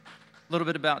A little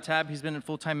bit about Tab. He's been in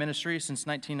full-time ministry since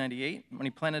 1998 when he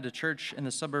planted a church in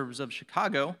the suburbs of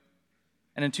Chicago.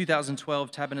 And in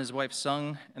 2012, Tab and his wife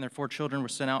Sung and their 4 children were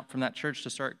sent out from that church to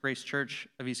start Grace Church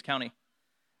of East County.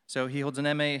 So he holds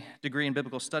an MA degree in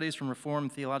Biblical Studies from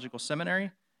Reformed Theological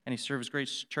Seminary, and he serves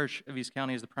Grace Church of East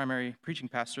County as the primary preaching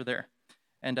pastor there.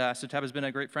 And so Tab has been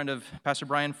a great friend of Pastor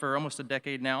Brian for almost a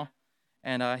decade now,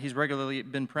 and he's regularly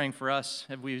been praying for us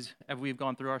as we've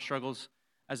gone through our struggles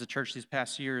as a church these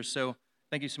past years. So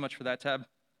thank you so much for that, Tab.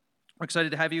 We're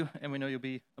excited to have you, and we know you'll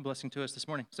be a blessing to us this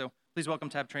morning. So please welcome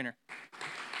Tab Trainer.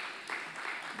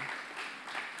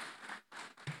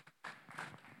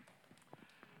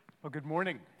 Well, good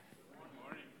morning. Good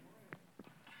morning.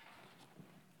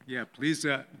 Yeah, please,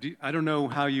 I don't know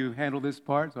how you handle this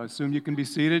part, so I assume you can be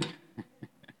seated.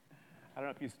 I don't know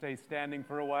if you stay standing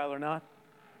for a while or not.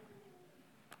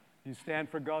 You stand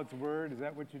for God's word, is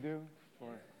that what you do?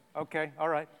 Okay, all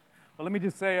right. Well, let me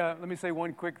say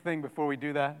one quick thing before we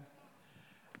do that.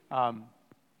 I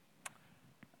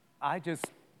just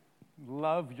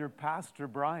love your pastor,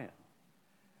 Brian.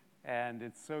 And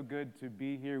it's so good to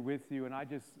be here with you. And I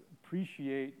just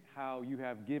appreciate how you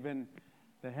have given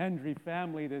the Hendry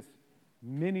family this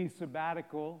mini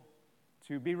sabbatical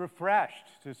to be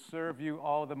refreshed, to serve you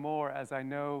all the more, as I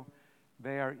know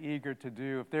they are eager to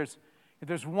do. If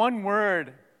there's one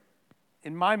word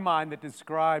in my mind that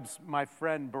describes my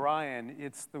friend Brian,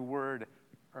 it's the word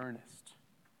earnest.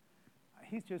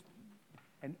 He's just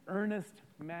an earnest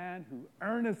man who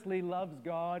earnestly loves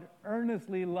God,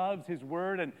 earnestly loves his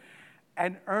word,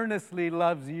 and earnestly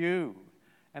loves you.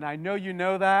 And I know you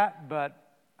know that,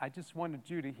 but I just wanted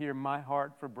you to hear my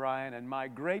heart for Brian and my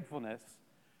gratefulness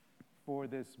for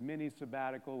this mini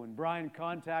sabbatical. When Brian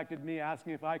contacted me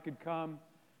asking if I could come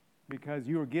because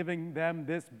you were giving them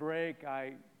this break,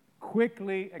 I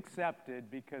quickly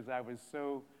accepted because I was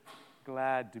so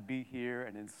glad to be here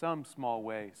and in some small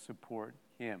way support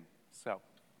him. So,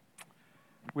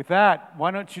 with that,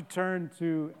 why don't you turn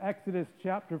to Exodus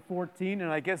chapter 14,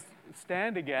 and I guess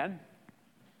stand again.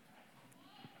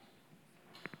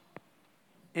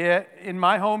 In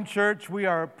my home church, we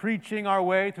are preaching our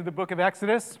way through the book of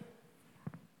Exodus.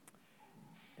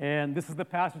 And this is the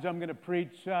passage I'm going to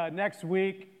preach next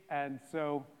week. And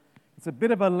so it's a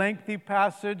bit of a lengthy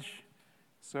passage.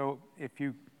 So if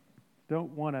you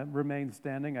don't want to remain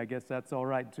standing, I guess that's all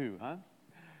right too,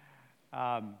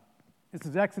 huh? This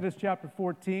is Exodus chapter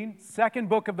 14, second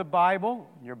book of the Bible,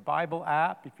 your Bible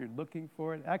app, if you're looking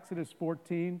for it, Exodus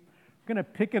 14. I'm going to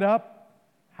pick it up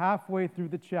halfway through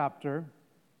the chapter,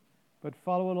 but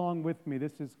follow along with me.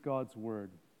 This is God's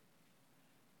word.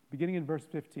 Beginning in verse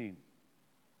 15.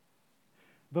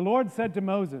 The Lord said to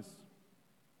Moses,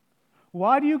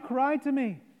 "Why do you cry to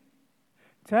me?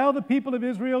 Tell the people of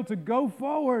Israel to go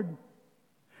forward.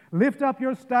 Lift up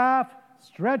your staff,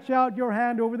 stretch out your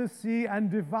hand over the sea and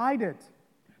divide it,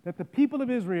 that the people of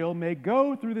Israel may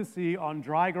go through the sea on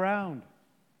dry ground.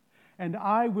 And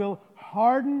I will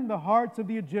harden the hearts of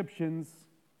the Egyptians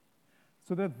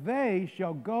so that they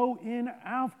shall go in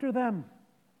after them.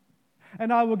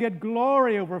 And I will get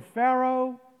glory over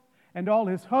Pharaoh and all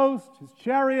his host, his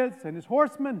chariots and his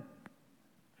horsemen.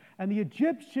 And the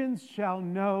Egyptians shall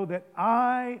know that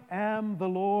I am the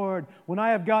Lord, when I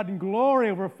have gotten glory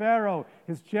over Pharaoh,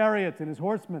 his chariots, and his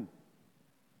horsemen."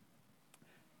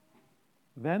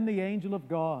 Then the angel of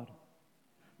God,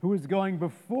 who was going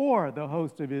before the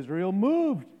host of Israel,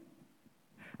 moved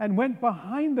and went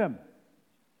behind them.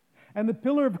 And the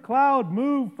pillar of cloud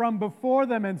moved from before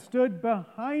them and stood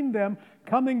behind them,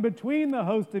 coming between the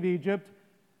host of Egypt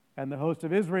and the host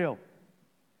of Israel.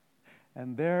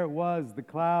 And there was the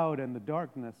cloud and the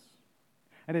darkness,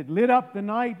 and it lit up the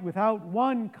night without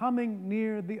one coming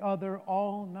near the other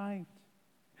all night.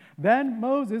 Then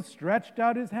Moses stretched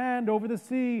out his hand over the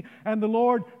sea, and the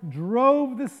Lord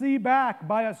drove the sea back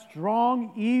by a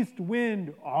strong east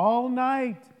wind all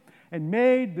night, and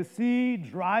made the sea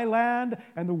dry land,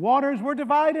 and the waters were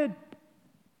divided.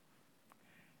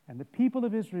 And the people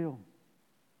of Israel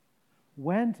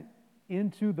went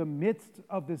into the midst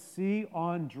of the sea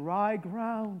on dry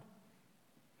ground,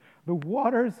 the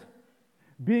waters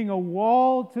being a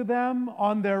wall to them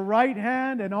on their right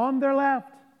hand and on their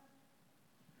left.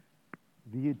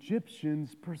 The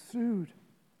Egyptians pursued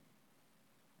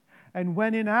and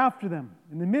went in after them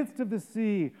in the midst of the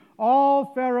sea,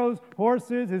 all Pharaoh's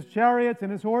horses, his chariots,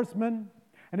 and his horsemen.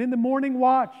 And in the morning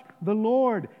watch, the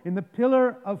Lord, in the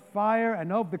pillar of fire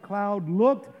and of the cloud,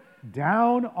 looked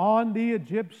down on the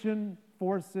Egyptian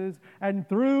forces and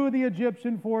threw the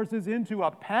Egyptian forces into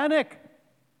a panic,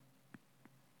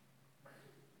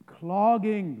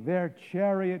 clogging their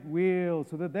chariot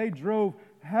wheels so that they drove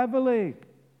heavily.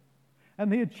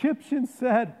 And the Egyptians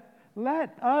said,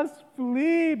 "Let us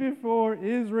flee before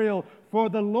Israel, for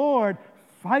the Lord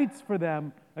fights for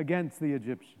them against the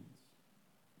Egyptians."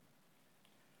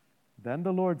 Then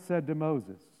the Lord said to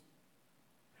Moses,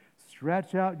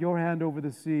 "Stretch out your hand over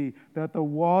the sea, that the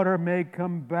water may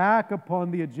come back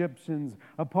upon the Egyptians,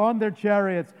 upon their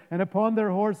chariots, and upon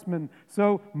their horsemen."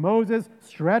 So Moses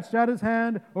stretched out his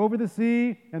hand over the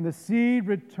sea, and the sea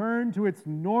returned to its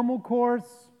normal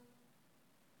course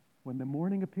when the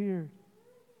morning appeared.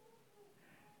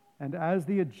 And as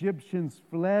the Egyptians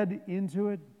fled into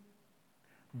it,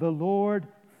 the Lord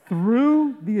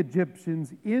threw the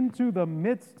Egyptians into the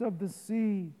midst of the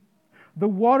sea. The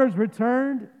waters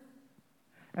returned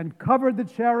and covered the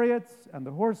chariots and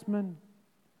the horsemen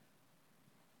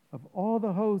of all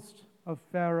the host of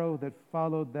Pharaoh that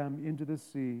followed them into the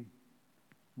sea.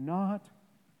 Not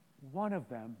one of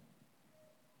them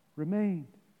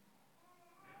remained.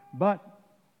 But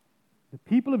the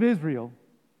people of Israel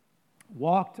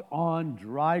walked on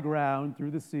dry ground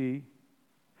through the sea,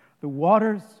 the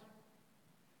waters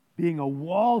being a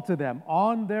wall to them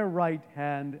on their right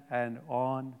hand and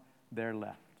on their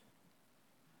left.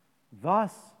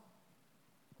 Thus,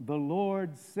 the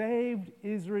Lord saved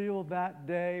Israel that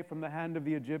day from the hand of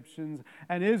the Egyptians,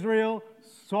 and Israel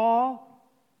saw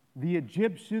the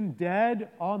Egyptian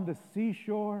dead on the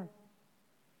seashore.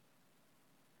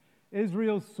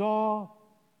 Israel saw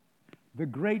the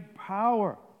great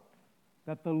power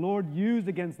that the Lord used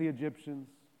against the Egyptians.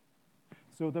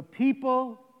 So the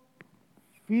people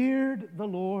feared the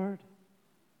Lord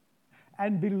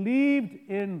and believed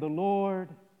in the Lord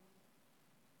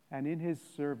and in his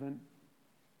servant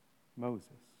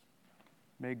Moses.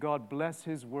 May God bless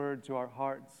his word to our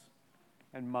hearts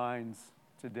and minds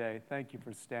today. Thank you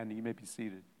for standing. You may be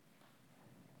seated.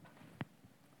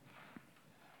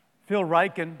 Phil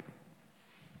Ryken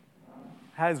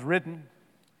has written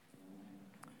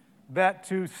that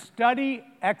to study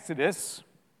Exodus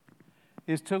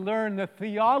is to learn the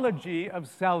theology of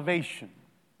salvation.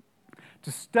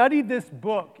 To study this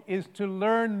book is to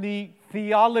learn the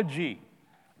theology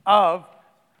of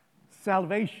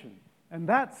salvation. And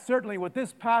that's certainly what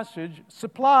this passage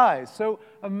supplies. So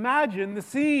imagine the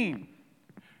scene.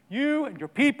 You and your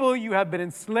people, you have been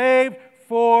enslaved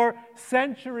for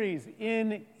centuries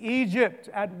in Egypt.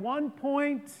 At one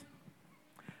point,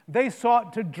 they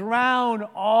sought to drown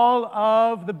all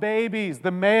of the babies,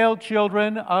 the male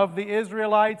children of the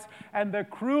Israelites, and the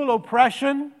cruel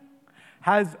oppression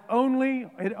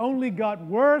only got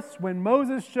worse when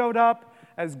Moses showed up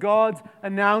as God's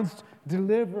announced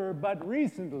deliverer. But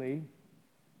recently,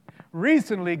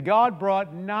 God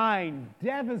brought 9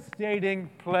 devastating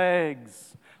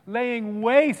plagues, laying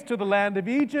waste to the land of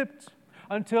Egypt,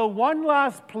 until one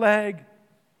last plague,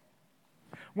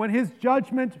 when his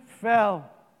judgment fell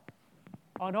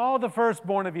on all the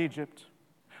firstborn of Egypt.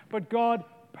 But God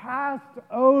passed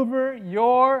over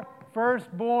your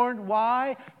firstborn.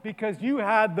 Why? Because you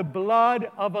had the blood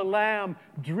of a lamb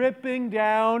dripping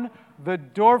down the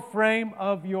doorframe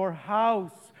of your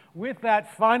house. With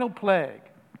that final plague,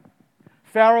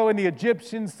 Pharaoh and the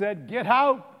Egyptians said, "Get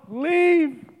out,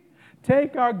 leave,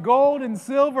 take our gold and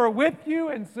silver with you."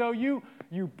 And so you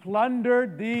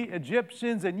plundered the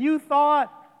Egyptians, and you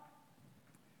thought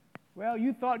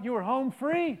you were home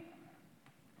free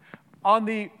on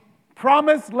the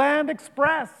Promised Land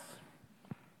Express.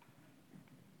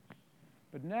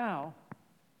 But now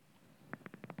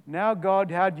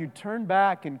God had you turn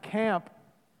back and camp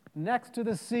next to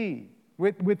the sea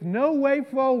with no way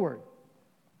forward.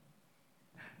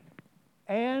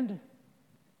 And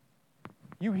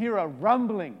you hear a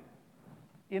rumbling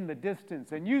in the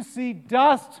distance, and you see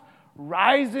dust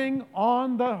rising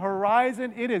on the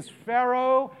horizon. It is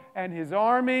Pharaoh and his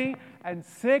army and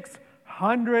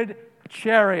 600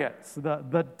 chariots,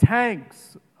 the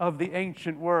tanks of the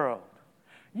ancient world.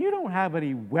 You don't have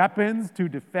any weapons to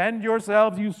defend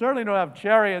yourselves. You certainly don't have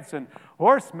chariots and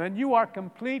horsemen. You are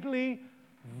completely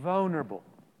vulnerable.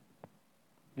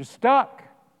 You're stuck.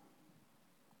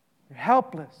 You're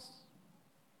helpless.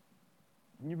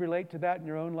 Can you relate to that in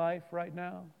your own life right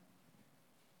now?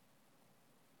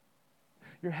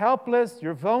 You're helpless,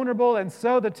 you're vulnerable, and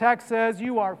so the text says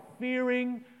you are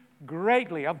fearing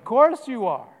greatly. Of course you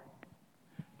are.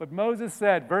 But Moses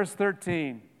said, verse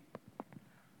 13,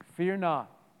 "Fear not.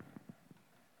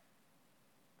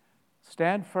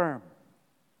 Stand firm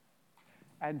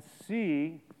and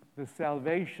see the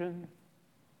salvation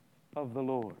of the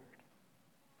Lord."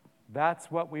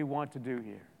 That's what we want to do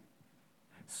here.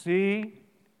 See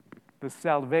the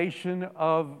salvation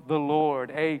of the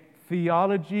Lord. A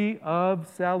theology of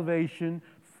salvation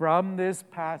from this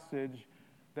passage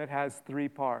that has three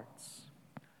parts.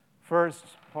 First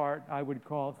part I would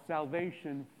call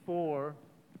salvation for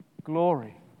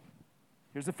glory.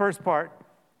 Here's the first part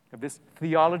of this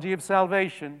theology of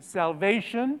salvation.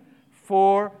 Salvation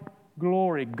for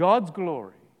glory, God's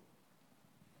glory.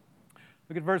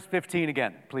 Look at verse 15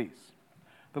 again, please.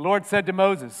 The Lord said to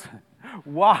Moses,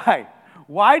 "Why?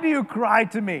 Why do you cry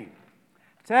to me?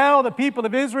 Tell the people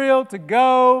of Israel to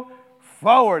go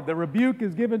forward." The rebuke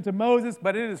is given to Moses,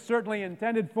 but it is certainly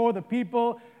intended for the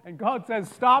people. And God says,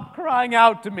 "Stop crying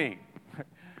out to me.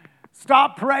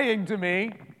 Stop praying to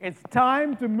me. It's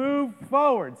time to move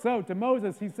forward." So to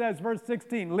Moses, he says, verse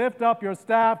 16, "Lift up your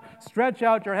staff, stretch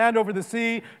out your hand over the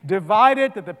sea, divide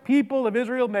it that the people of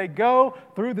Israel may go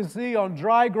through the sea on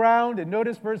dry ground." And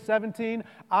notice verse 17,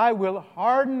 "I will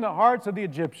harden the hearts of the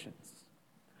Egyptians,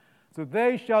 so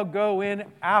they shall go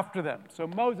in after them." So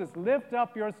Moses, lift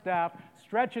up your staff,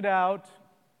 stretch it out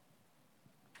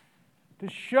to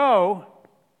show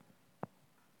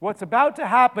what's about to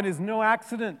happen is no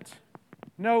accident,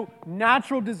 no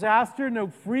natural disaster, no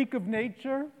freak of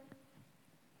nature.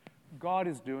 God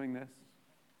is doing this.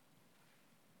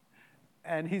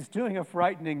 And he's doing a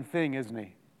frightening thing, isn't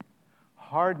he?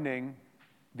 Hardening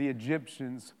the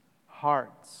Egyptians'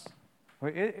 hearts.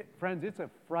 Friends, it's a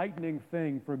frightening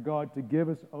thing for God to give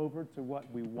us over to what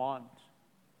we want.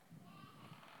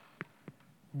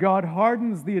 God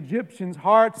hardens the Egyptians'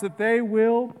 hearts that they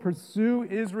will pursue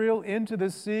Israel into the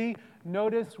sea.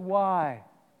 Notice why,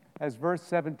 as verse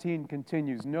 17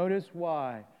 continues. Notice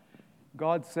why.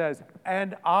 God says,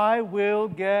 "And I will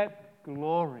get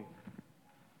glory."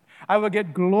 I will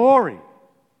get glory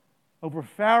over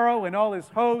Pharaoh and all his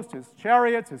host, his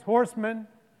chariots, his horsemen.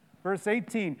 Verse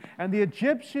 18, "And the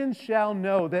Egyptians shall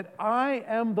know that I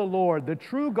am the Lord, the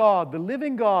true God, the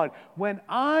living God, when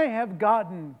I have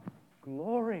gotten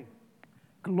glory.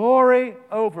 Glory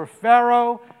over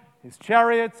Pharaoh, his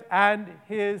chariots, and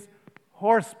his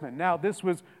horsemen." Now, this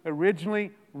was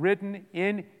originally written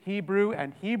in Hebrew,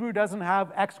 and Hebrew doesn't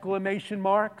have exclamation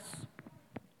marks.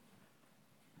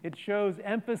 It shows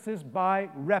emphasis by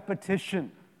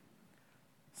repetition.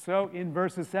 So in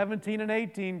verses 17 and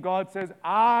 18, God says,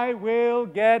 "I will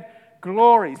get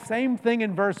glory." Same thing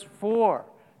in verse 4.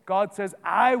 God says,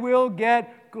 "I will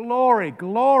get glory,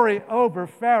 glory over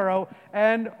Pharaoh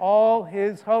and all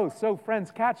his hosts." So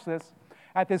friends, catch this.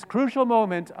 At this crucial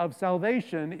moment of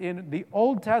salvation in the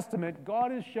Old Testament,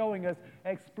 God is showing us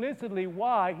explicitly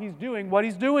why he's doing what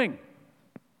he's doing.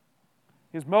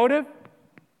 His motive?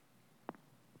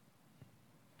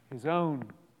 His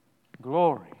own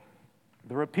glory.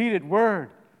 The repeated word,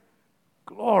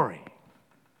 glory.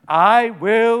 I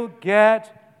will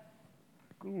get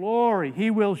glory. He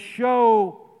will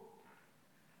show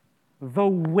the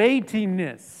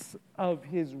weightiness of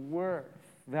his worth.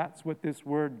 That's what this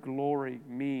word glory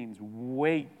means.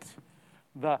 Weight.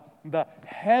 The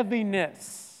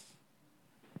heaviness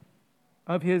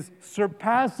of his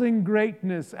surpassing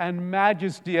greatness and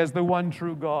majesty as the one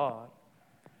true God.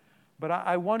 But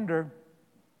I wonder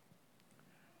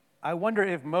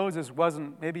if Moses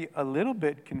wasn't maybe a little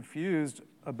bit confused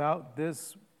about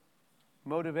this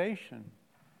motivation.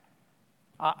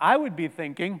 I would be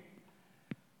thinking,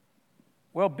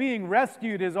 well, being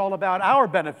rescued is all about our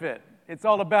benefit. It's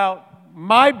all about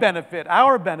my benefit,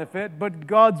 our benefit, but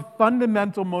God's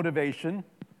fundamental motivation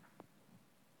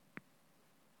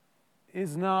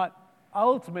is not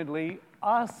ultimately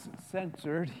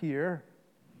us-centered here.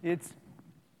 It's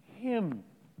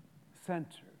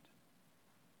Him-centered.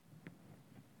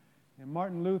 And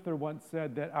Martin Luther once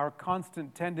said that our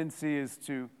constant tendency is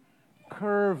to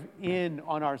curve in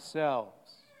on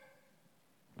ourselves.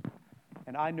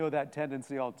 And I know that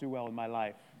tendency all too well in my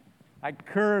life. I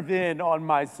curve in on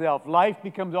myself. Life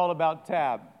becomes all about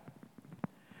Tab.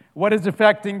 What is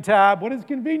affecting Tab? What is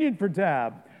convenient for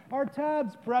Tab? Are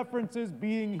Tab's preferences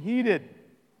being heeded?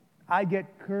 I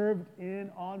get curved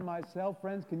in on myself.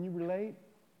 Friends, can you relate?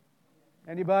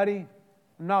 Anybody?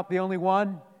 I'm not the only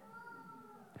one.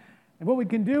 And what we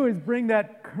can do is bring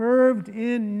that curved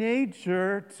in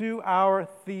nature to our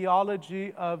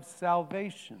theology of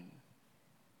salvation.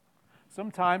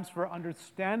 Sometimes for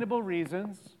understandable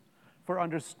reasons,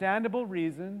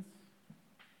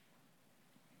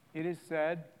 it is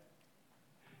said,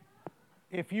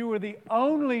 if you were the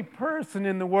only person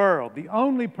in the world,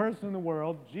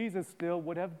 Jesus still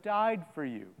would have died for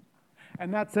you.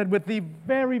 And that's said with the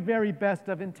very, very best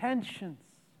of intentions.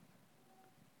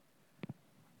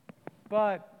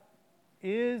 But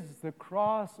is the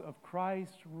cross of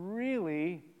Christ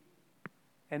really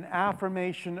an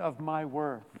affirmation of my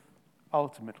worth,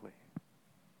 ultimately?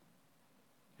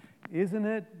 Isn't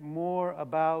it more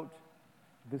about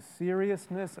the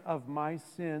seriousness of my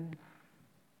sin?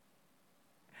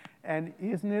 And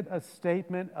isn't it a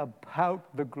statement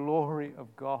about the glory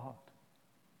of God?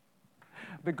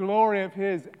 The glory of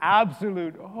His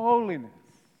absolute holiness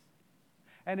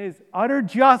and His utter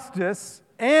justice,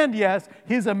 and yes,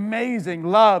 His amazing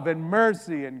love and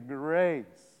mercy and grace.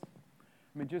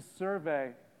 I mean, just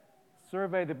survey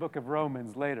the book of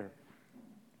Romans later.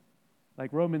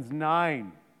 Like Romans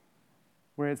 9,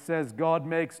 where it says God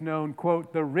makes known,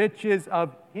 quote, the riches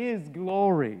of His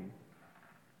glory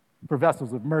for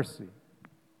vessels of mercy.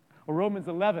 Or Romans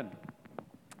 11,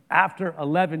 after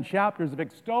 11 chapters of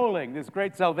extolling this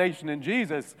great salvation in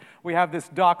Jesus, we have this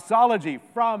doxology: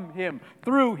 from Him,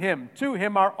 through Him, to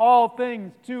Him are all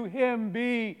things, to Him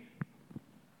be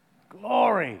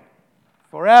glory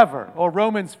forever. Or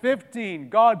Romans 15,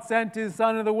 God sent His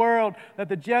Son into the world that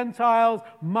the Gentiles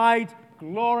might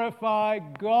glorify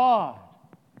God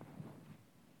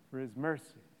for His mercy.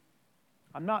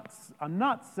 I'm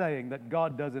not saying that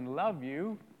God doesn't love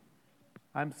you.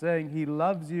 I'm saying He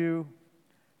loves you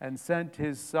and sent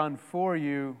His Son for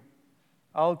you,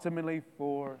 ultimately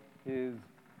for His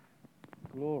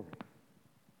glory.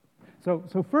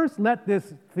 So first, let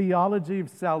this theology of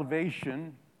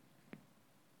salvation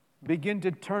begin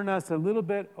to turn us a little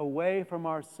bit away from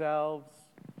ourselves,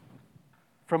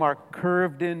 from our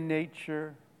curved-in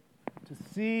nature, to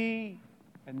see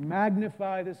and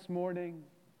magnify this morning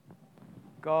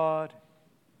God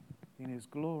in His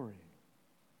glory.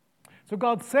 So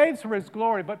God saves for His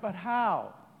glory, but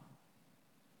how?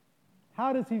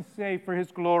 How does He save for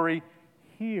His glory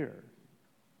here?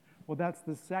 Well, that's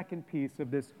the second piece of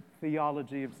this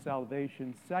theology of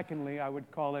salvation. Secondly, I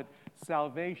would call it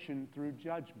salvation through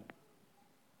judgment.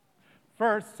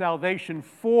 First, salvation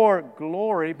for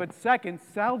glory, but second,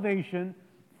 salvation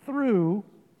through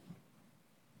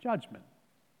judgment.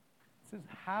 This is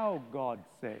how God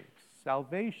saves.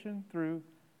 Salvation through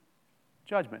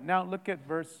judgment. Now look at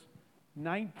verse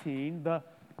 19. The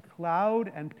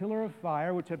cloud and pillar of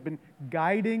fire, which had been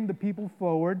guiding the people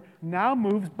forward, now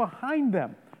moves behind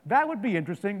them. That would be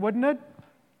interesting, wouldn't it?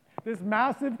 This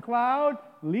massive cloud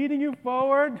leading you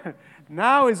forward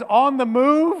now is on the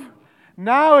move.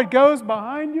 Now it goes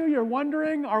behind you. You're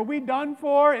wondering, are we done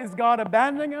for? Is God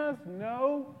abandoning us?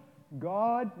 No.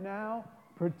 God now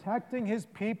protecting His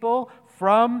people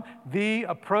from the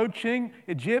approaching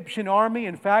Egyptian army.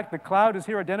 In fact, the cloud is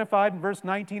here identified in verse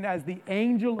 19 as the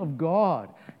angel of God.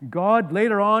 God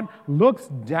later on looks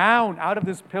down out of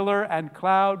this pillar and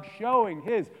cloud, showing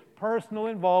His personal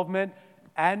involvement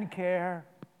and care,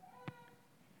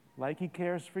 like He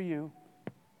cares for you.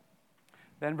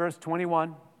 Then verse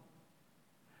 21,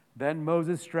 then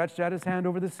Moses stretched out his hand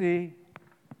over the sea,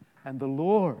 and the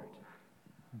Lord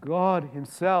God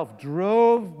Himself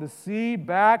drove the sea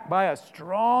back by a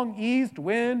strong east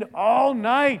wind all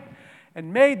night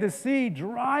and made the sea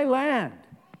dry land,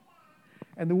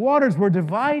 and the waters were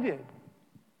divided.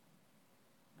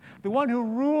 The one who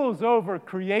rules over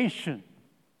creation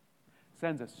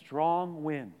sends a strong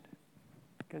wind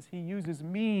because He uses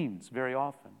means very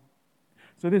often.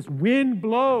 So this wind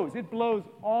blows. It blows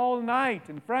all night.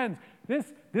 And friends,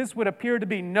 this would appear to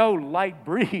be no light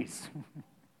breeze.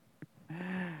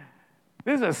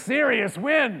 This is a serious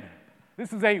wind.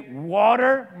 This is a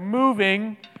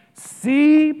water-moving,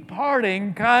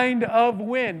 sea-parting kind of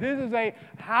wind. This is a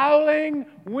howling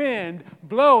wind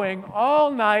blowing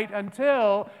all night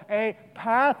until a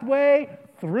pathway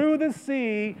through the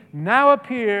sea now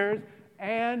appears,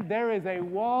 and there is a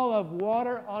wall of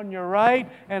water on your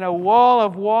right and a wall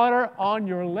of water on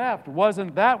your left.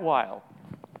 Wasn't that wild?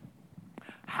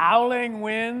 Howling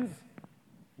winds,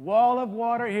 wall of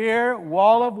water here,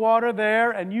 wall of water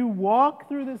there, and you walk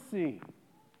through the sea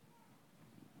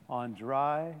on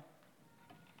dry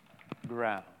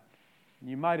ground.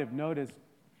 You might have noticed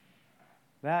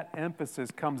that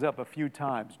emphasis comes up a few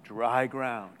times. Dry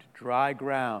ground, dry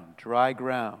ground, dry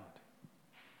ground.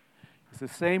 It's the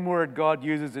same word God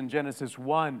uses in Genesis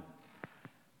 1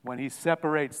 when He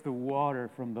separates the water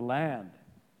from the land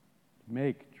to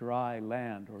make dry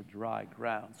land or dry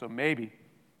ground. So maybe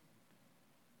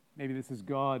this is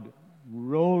God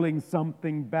rolling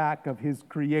something back of His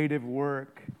creative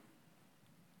work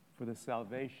for the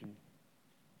salvation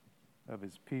of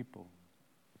His people.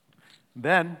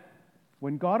 Then,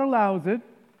 when God allows it,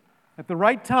 at the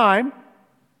right time,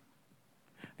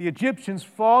 the Egyptians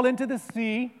fall into the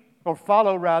sea, or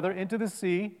follow rather, into the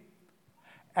sea,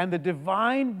 and the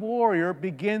divine warrior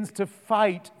begins to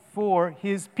fight for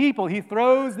his people. He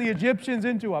throws the Egyptians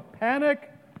into a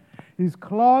panic. He's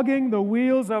clogging the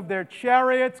wheels of their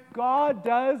chariots. God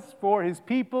does for His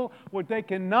people what they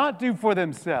cannot do for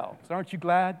themselves. Aren't you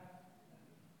glad?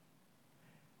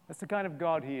 That's the kind of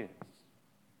God He is.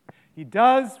 He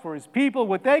does for His people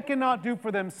what they cannot do for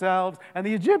themselves, and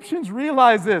the Egyptians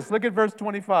realize this. Look at verse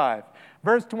 25.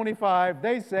 Verse 25,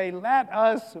 they say, let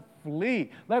us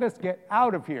flee. Let us get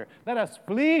out of here. Let us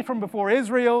flee from before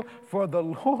Israel, for the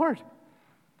Lord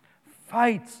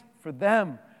fights for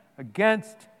them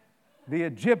against the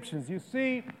Egyptians. You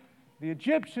see, the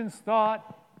Egyptians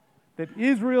thought that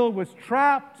Israel was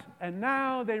trapped, and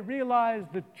now they realize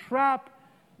the trap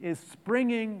is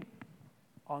springing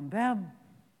on them.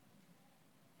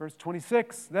 Verse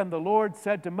 26, then the Lord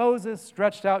said to Moses,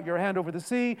 stretch out your hand over the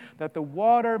sea, that the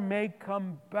water may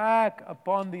come back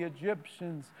upon the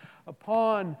Egyptians,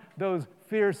 upon those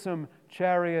fearsome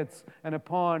chariots, and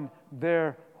upon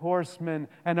their horsemen,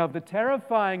 and of the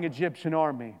terrifying Egyptian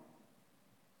army.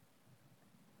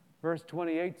 Verse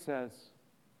 28 says,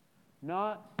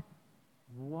 not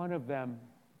one of them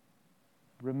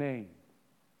remained.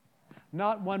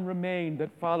 Not one remained that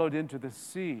followed into the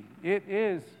sea. It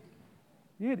is,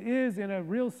 in a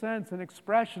real sense, an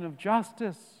expression of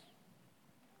justice.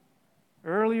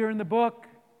 Earlier in the book,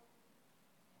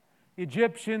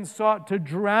 Egyptians sought to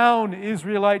drown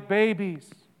Israelite babies,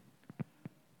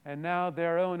 and now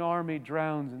their own army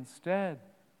drowns instead.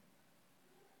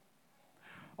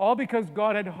 All because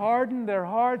God had hardened their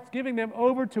hearts, giving them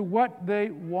over to what they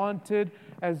wanted.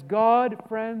 As God,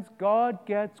 friends, God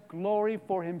gets glory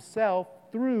for Himself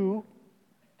through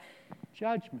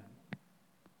judgment.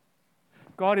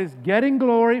 God is getting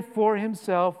glory for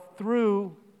Himself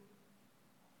through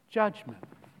judgment.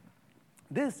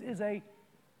 This is a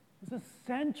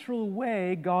central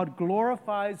way God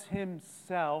glorifies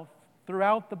Himself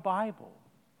throughout the Bible.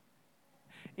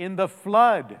 In the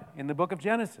flood, in the book of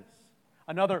Genesis,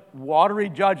 another watery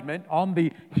judgment on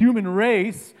the human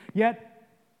race, yet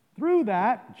through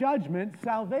that judgment,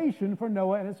 salvation for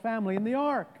Noah and his family in the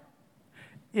ark.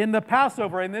 In the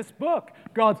Passover, in this book,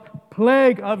 God's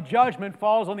plague of judgment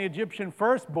falls on the Egyptian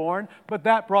firstborn, but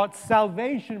that brought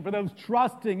salvation for those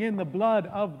trusting in the blood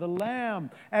of the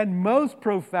Lamb, and most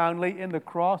profoundly in the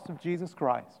cross of Jesus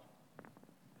Christ.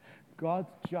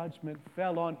 God's judgment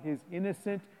fell on His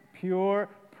innocent, pure,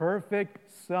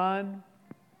 perfect Son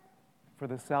for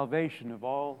the salvation of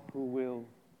all who will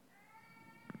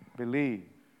believe.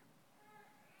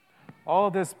 All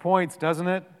this points, doesn't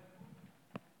it?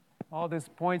 All this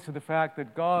points to the fact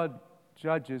that God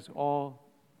judges all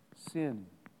sin.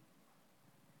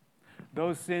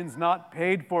 Those sins not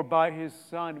paid for by His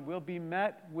Son will be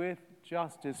met with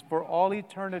justice for all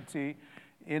eternity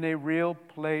in a real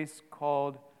place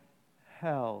called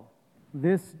hell.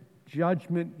 This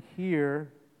judgment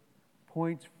here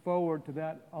points forward to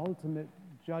that ultimate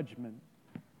judgment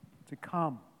to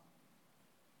come.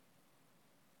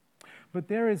 But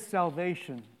there is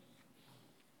salvation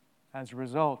as a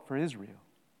result for Israel.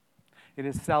 It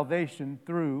is salvation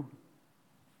through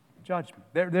judgment.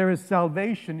 There is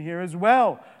salvation here as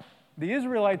well. The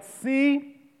Israelites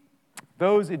see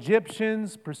those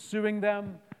Egyptians pursuing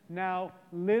them, now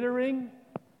littering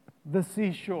the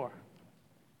seashore.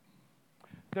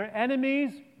 Their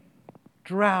enemies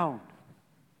drowned.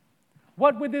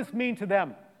 What would this mean to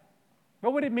them?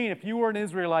 What would it mean if you were an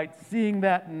Israelite seeing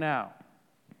that now?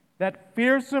 That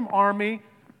fearsome army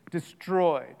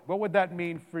destroyed. What would that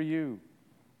mean for you?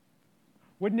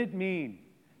 Wouldn't it mean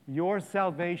your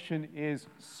salvation is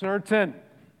certain?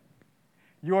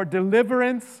 Your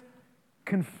deliverance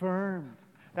confirmed.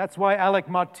 That's why Alec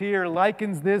Mottier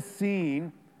likens this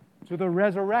scene to the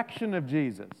resurrection of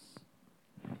Jesus.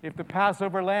 If the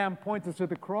Passover lamb points us to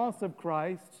the cross of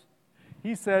Christ,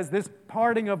 he says this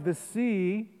parting of the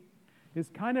sea is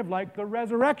kind of like the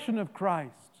resurrection of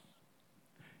Christ.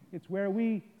 It's where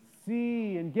we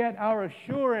see and get our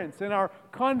assurance and our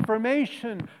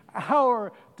confirmation,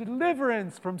 our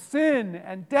deliverance from sin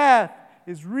and death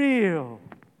is real,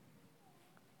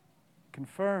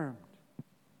 confirmed.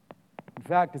 In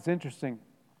fact, it's interesting.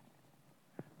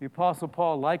 The Apostle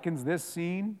Paul likens this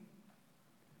scene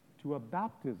to a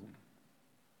baptism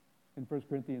in 1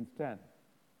 Corinthians 10.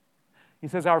 He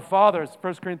says, our fathers,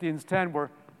 1 Corinthians 10, were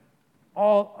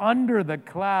all under the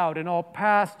cloud and all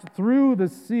passed through the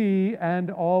sea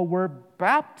and all were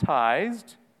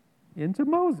baptized into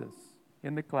Moses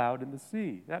in the cloud and the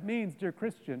sea. That means, dear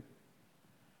Christian,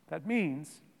 that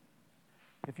means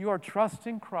if you are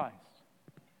trusting Christ,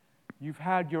 you've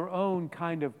had your own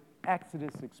kind of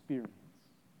Exodus experience.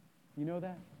 You know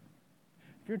that?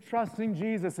 If you're trusting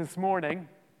Jesus this morning,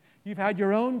 you've had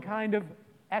your own kind of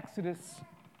Exodus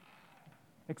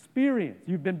experience.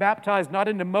 You've been baptized not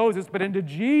into Moses, but into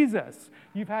Jesus.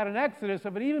 You've had an exodus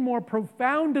of an even more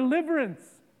profound deliverance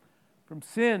from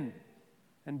sin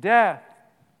and death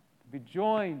to be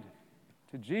joined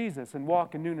to Jesus and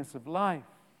walk in newness of life.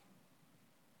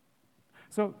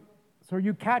 So are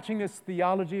you catching this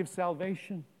theology of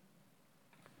salvation?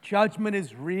 Judgment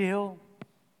is real.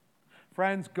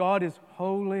 Friends, God is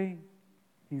holy.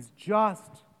 He's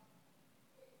just.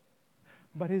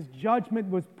 But His judgment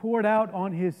was poured out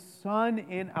on His Son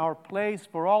in our place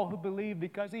for all who believe,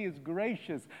 because He is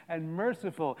gracious and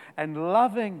merciful and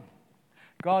loving.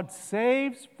 God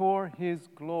saves for His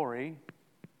glory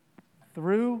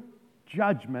through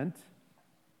judgment,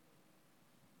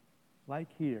 like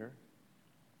here.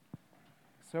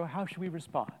 So how should we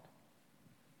respond?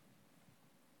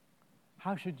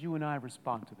 How should you and I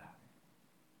respond to that?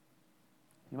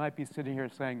 You might be sitting here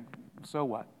saying, so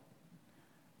what?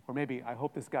 Or maybe, I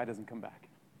hope this guy doesn't come back.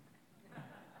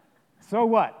 So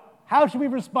what? How should we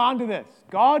respond to this?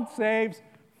 God saves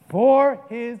for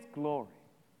His glory.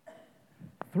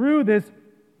 Through this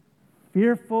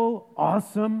fearful,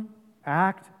 awesome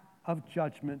act of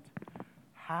judgment,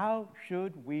 how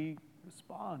should we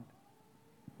respond?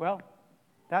 Well,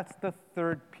 that's the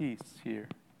third piece here.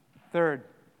 Third,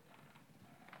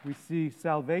 we see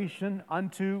salvation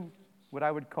unto what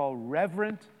I would call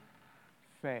reverent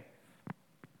faith.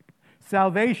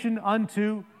 Salvation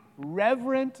unto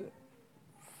reverent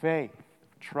faith,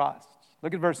 trust.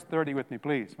 Look at verse 30 with me,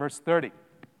 please. Verse 30.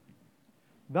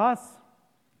 Thus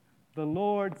the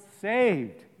Lord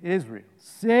saved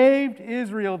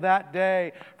Israel that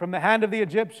day from the hand of the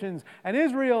Egyptians. And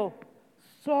Israel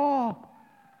saw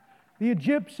the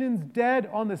Egyptians dead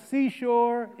on the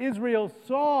seashore.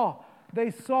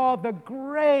 They saw the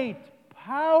great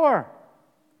power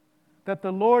that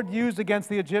the Lord used against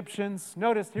the Egyptians.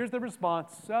 Notice, here's the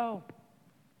response. So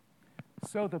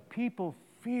the people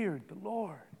feared the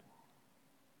Lord,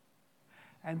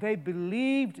 and they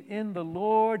believed in the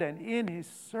Lord and in His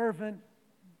servant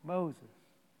Moses.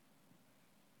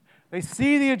 They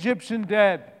see the Egyptian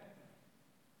dead.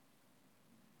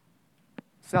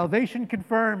 Salvation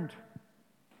confirmed.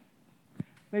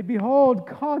 They behold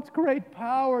God's great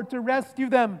power to rescue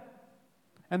them.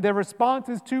 And their response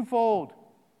is twofold: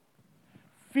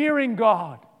 fearing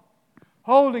God,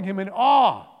 holding Him in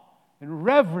awe and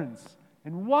reverence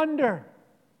and wonder,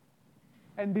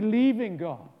 and believing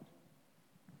God.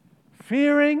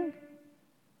 Fearing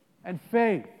and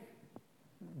faith,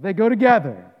 they go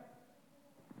together.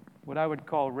 What I would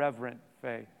call reverent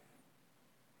faith.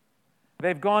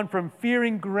 They've gone from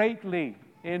fearing greatly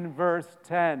in verse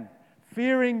 10,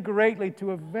 fearing greatly,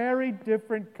 to a very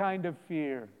different kind of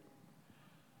fear.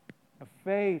 A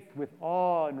faith with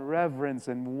awe and reverence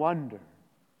and wonder.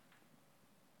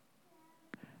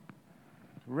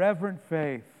 Reverent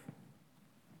faith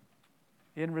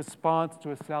in response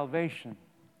to a salvation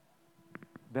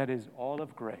that is all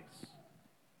of grace.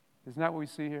 Isn't that what we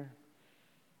see here?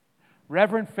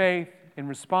 Reverent faith in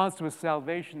response to a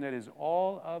salvation that is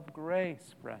all of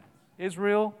grace, friends.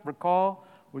 Israel, recall,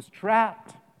 was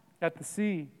trapped at the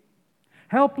sea.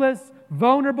 Helpless,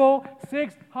 vulnerable,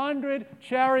 600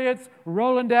 chariots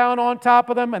rolling down on top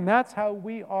of them, and that's how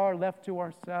we are left to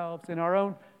ourselves in our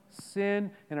own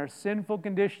sin, in our sinful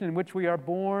condition in which we are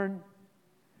born.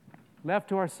 Left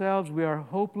to ourselves, we are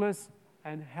hopeless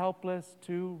and helpless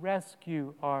to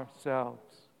rescue ourselves.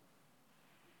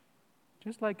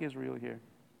 Just like Israel here.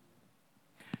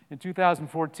 In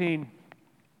 2014,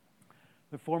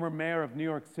 the former mayor of New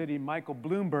York City, Michael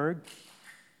Bloomberg,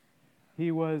 he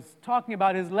was talking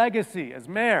about his legacy as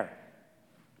mayor,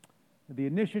 the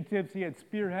initiatives he had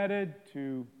spearheaded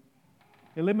to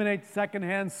eliminate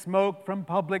secondhand smoke from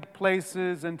public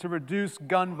places and to reduce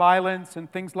gun violence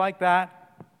and things like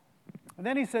that. And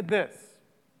then he said this,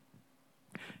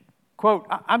 quote,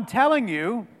 "I'm telling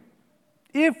you,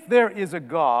 if there is a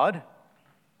God,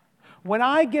 when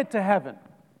I get to heaven,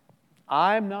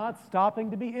 I'm not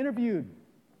stopping to be interviewed.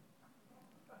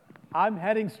 I'm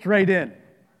heading straight in.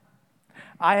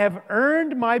 I have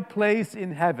earned my place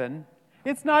in heaven.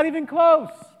 It's not even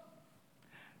close."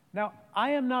 Now,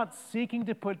 I am not seeking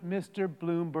to put Mr.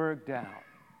 Bloomberg down.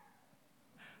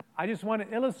 I just want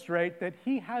to illustrate that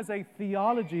he has a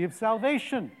theology of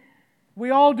salvation. We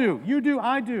all do. You do,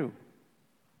 I do.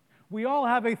 We all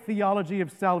have a theology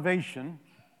of salvation.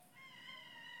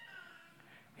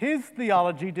 His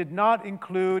theology did not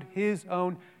include his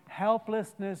own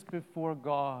helplessness before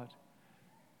God.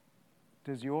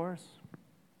 Does yours?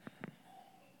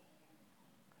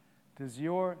 Does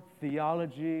your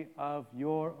theology of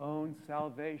your own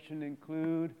salvation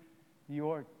include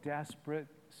your desperate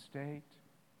state,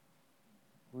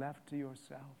 left to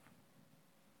yourself?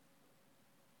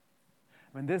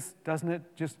 I mean, doesn't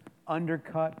it just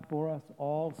undercut for us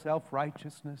all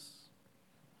self-righteousness?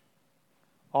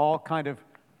 All kind of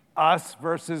us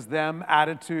versus them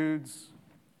attitudes.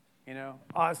 You know,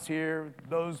 us here,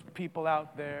 those people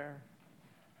out there.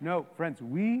 No, friends,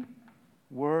 we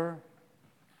were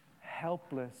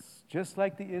helpless, just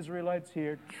like the Israelites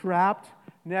here, trapped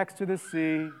next to the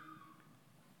sea.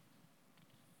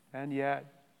 And yet,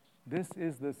 this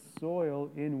is the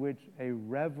soil in which a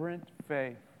reverent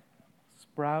faith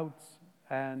sprouts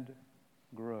and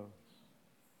grows.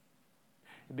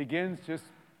 It begins just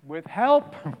with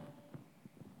help.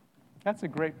 That's a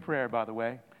great prayer, by the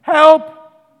way. Help!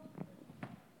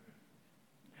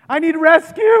 I need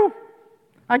rescue.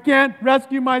 I can't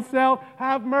rescue myself.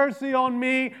 Have mercy on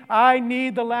me. I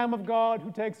need the Lamb of God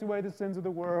who takes away the sins of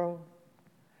the world.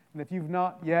 And if you've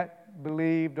not yet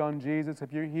believed on Jesus,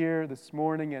 if you're here this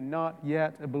morning and not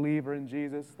yet a believer in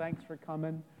Jesus, thanks for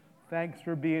coming. Thanks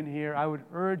for being here. I would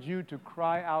urge you to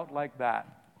cry out like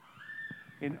that.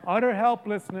 In utter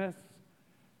helplessness,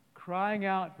 crying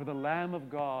out for the Lamb of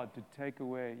God to take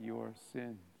away your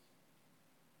sins.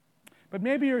 But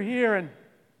maybe you're here and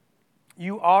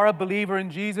you are a believer in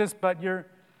Jesus, but you're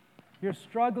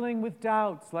struggling with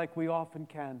doubts like we often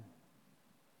can.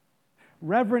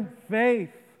 Reverent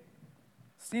faith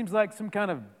seems like some kind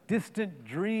of distant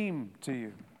dream to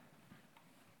you.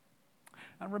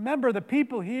 And remember, the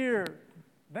people here,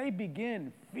 they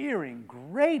begin fearing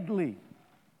greatly.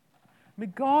 I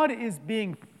mean, God is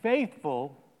being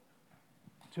faithful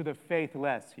to the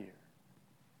faithless here.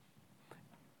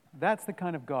 That's the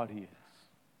kind of God He is.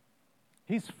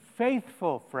 He's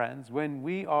faithful, friends, when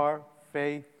we are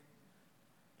faithless.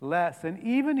 And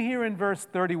even here in verse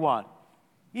 31,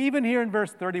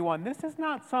 this is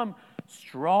not some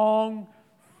strong,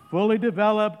 fully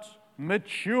developed,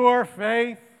 mature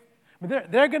faith.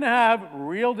 They're going to have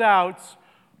real doubts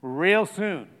real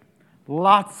soon.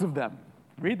 Lots of them.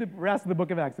 Read the rest of the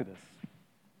book of Exodus.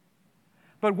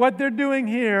 But what they're doing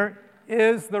here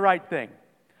is the right thing.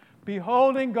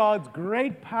 Beholding God's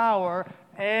great power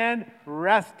and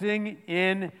resting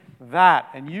in that.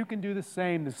 And you can do the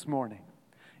same this morning.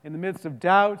 In the midst of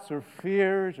doubts or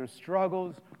fears or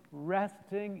struggles,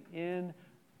 resting in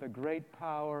the great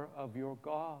power of your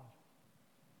God.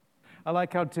 I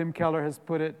like how Tim Keller has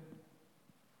put it.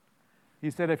 He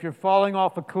said, if you're falling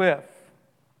off a cliff,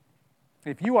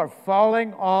 if you are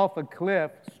falling off a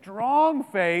cliff, strong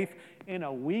faith in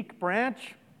a weak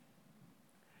branch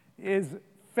is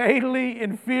fatally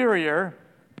inferior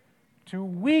to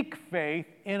weak faith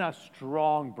in a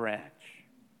strong branch.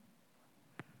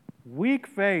 Weak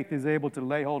faith is able to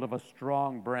lay hold of a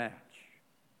strong branch.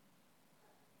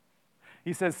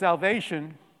 He says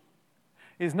salvation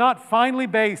is not finally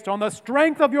based on the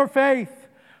strength of your faith,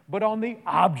 but on the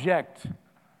object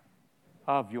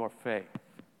of your faith.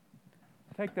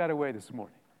 Take that away this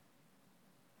morning.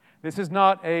 This is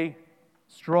not a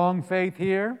strong faith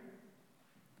here.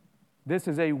 This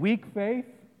is a weak faith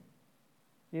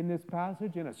in this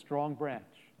passage in a strong branch.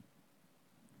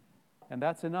 And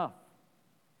that's enough.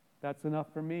 That's enough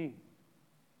for me.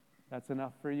 That's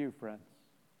enough for you, friends.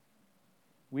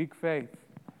 Weak faith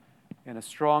in a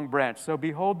strong branch. So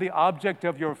behold the object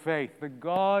of your faith, the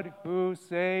God who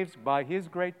saves by His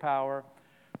great power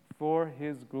for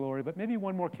His glory. But maybe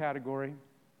one more category.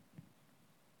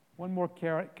 One more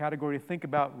category to think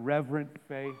about reverent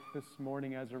faith this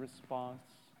morning as a response.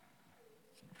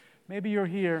 Maybe you're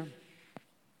here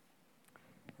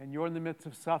and you're in the midst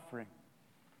of suffering.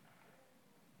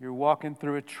 You're walking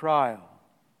through a trial,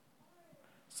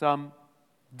 some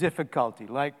difficulty,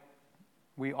 like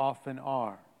we often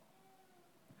are.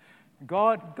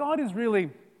 God is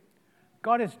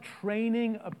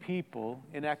training a people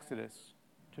in Exodus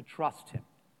to trust Him.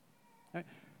 Right?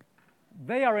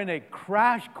 They are in a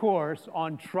crash course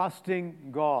on trusting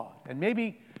God. And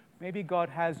maybe God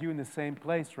has you in the same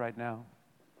place right now.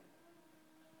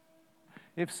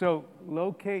 If so,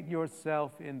 locate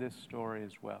yourself in this story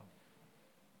as well.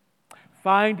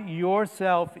 Find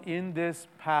yourself in this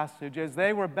passage. As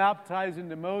they were baptized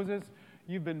into Moses,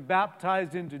 you've been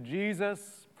baptized into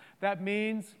Jesus. That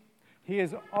means He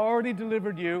has already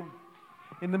delivered you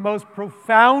in the most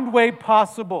profound way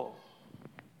possible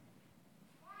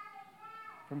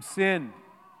from sin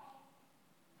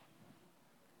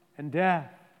and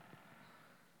death.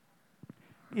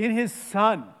 In His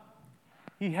Son,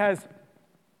 He has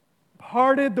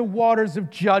parted the waters of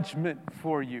judgment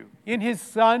for you. In His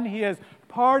Son, He has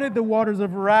parted the waters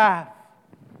of wrath.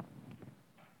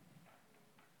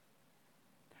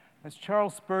 As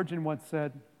Charles Spurgeon once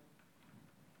said,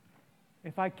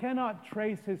 if I cannot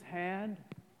trace His hand,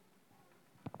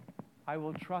 I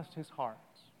will trust His heart.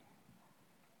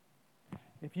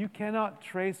 If you cannot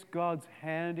trace God's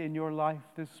hand in your life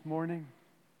this morning,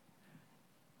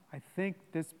 I think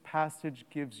this passage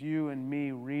gives you and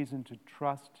me reason to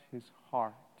trust his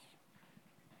heart.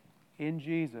 In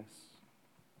Jesus,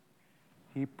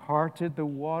 he parted the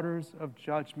waters of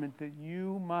judgment that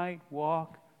you might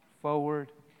walk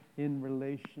forward in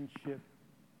relationship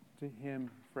to him,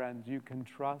 friends. You can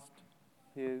trust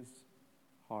his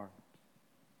heart.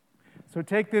 So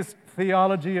take this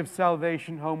theology of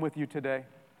salvation home with you today.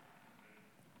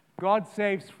 God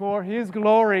saves for his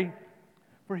glory,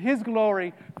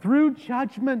 through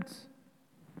judgment,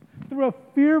 through a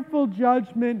fearful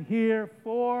judgment here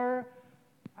for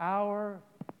our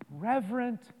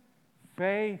reverent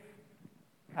faith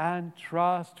and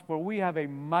trust, for we have a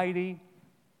mighty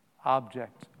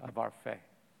object of our faith.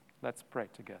 Let's pray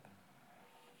together.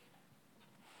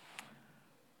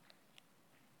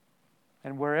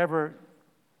 And wherever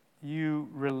you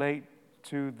relate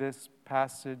to this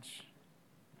passage,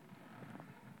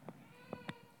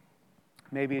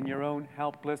 maybe in your own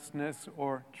helplessness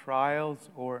or trials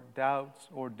or doubts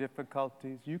or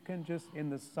difficulties, you can just, in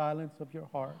the silence of your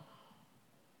heart,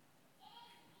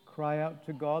 cry out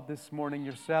to God this morning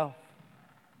yourself.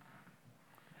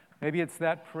 Maybe it's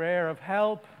that prayer of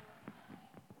help,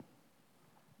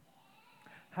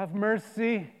 have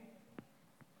mercy,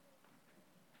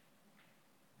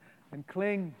 and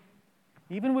cling,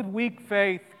 even with weak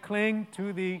faith, cling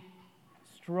to the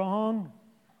strong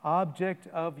object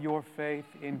of your faith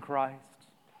in Christ.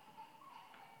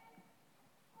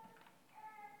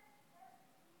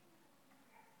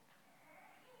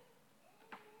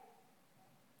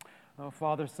 Oh,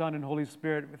 Father, Son, and Holy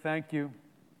Spirit, we thank you.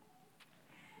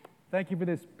 Thank you for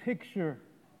this picture,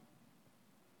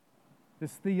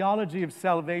 this theology of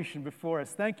salvation before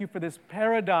us. Thank you for this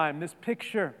paradigm, this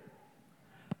picture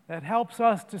that helps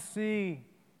us to see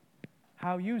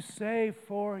how you save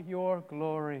for your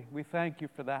glory. We thank you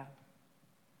for that.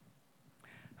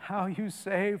 How you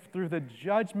save through the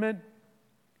judgment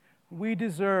we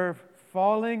deserve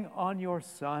falling on your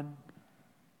Son.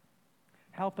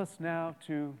 Help us now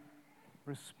to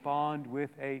respond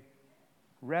with a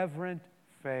reverent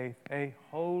faith, a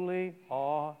holy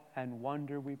awe and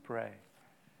wonder, we pray.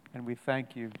 And we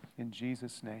thank you in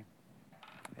Jesus' name.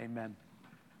 Amen.